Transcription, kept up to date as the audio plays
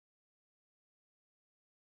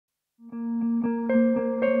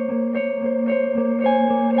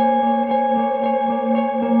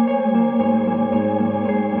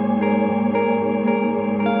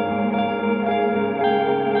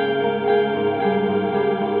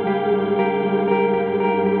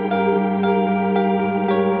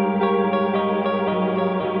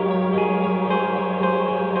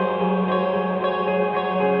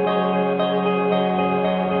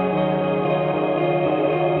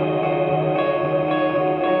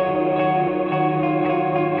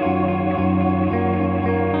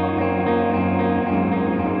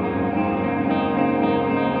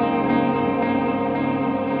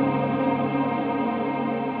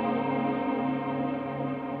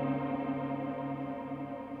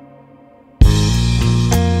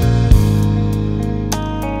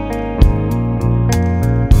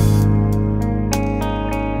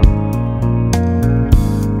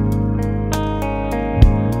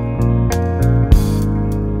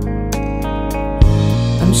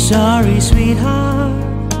Sorry, sweetheart,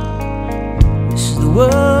 this is the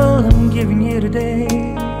world I'm giving you today.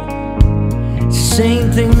 It's the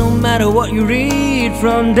same thing no matter what you read,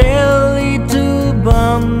 from Delhi to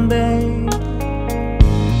Bombay.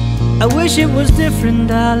 I wish it was different,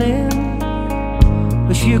 darling.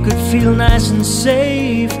 Wish you could feel nice and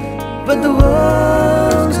safe, but the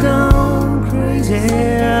world's gone crazy.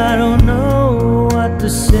 I don't know what to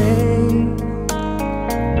say.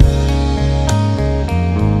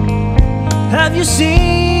 Have you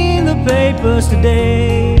seen the papers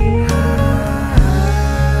today?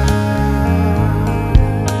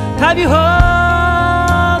 Have you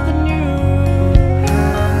heard the news?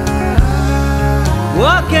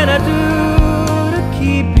 What can I do to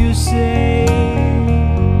keep you safe?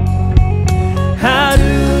 How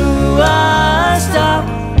do I stop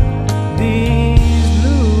these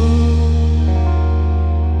blues?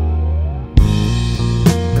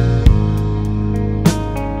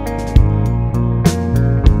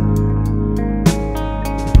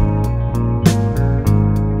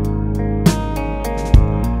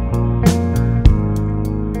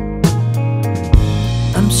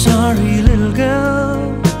 Sorry, little girl,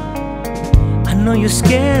 I know you're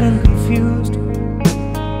scared and confused.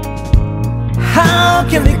 How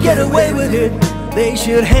can they get away with it? They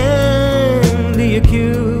should hang the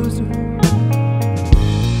accused.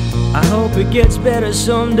 I hope it gets better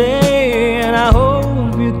someday, and I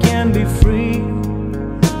hope you can be free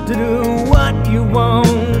to do what you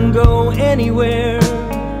want, go anywhere,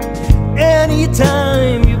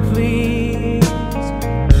 anytime you please.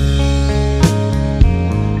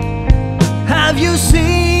 Have you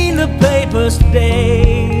seen the papers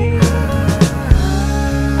today?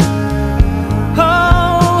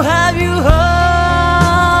 Oh, have you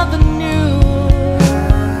heard the news?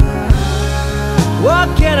 What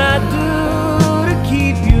can I do to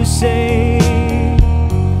keep you safe?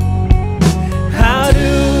 How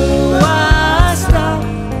do I stop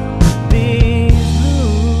these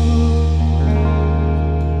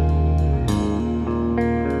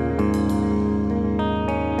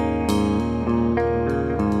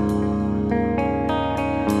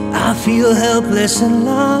I feel helpless and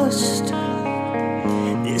lost.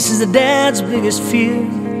 This is a dad's biggest fear.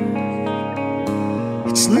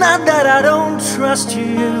 It's not that I don't trust you,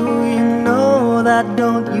 you know that,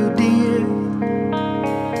 don't you, dear?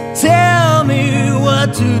 Tell me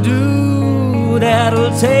what to do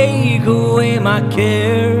that'll take away my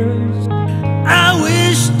cares. I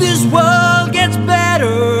wish this world gets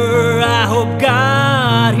better. I hope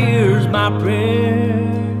God hears my prayer.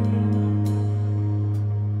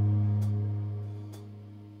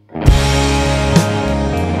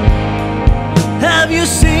 Have you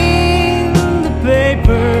seen the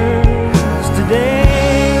papers today?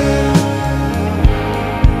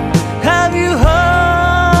 Have you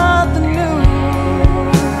heard the news?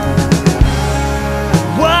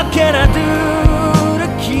 What can I do to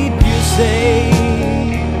keep you safe?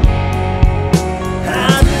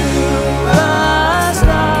 How do I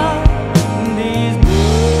stop these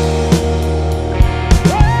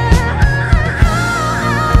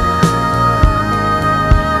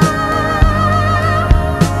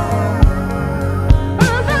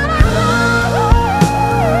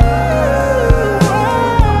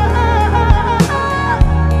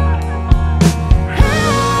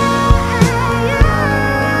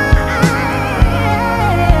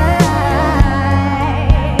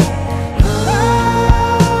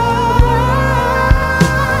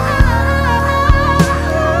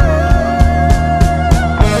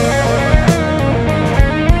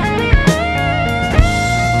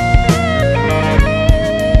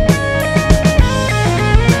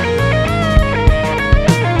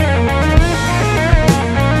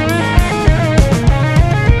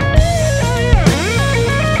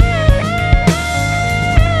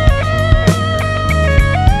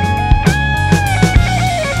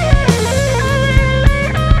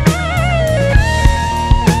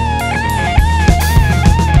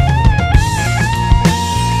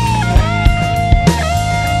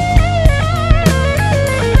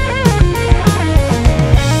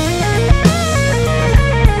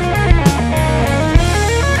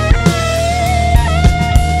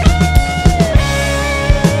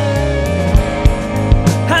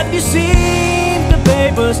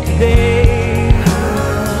yesterday.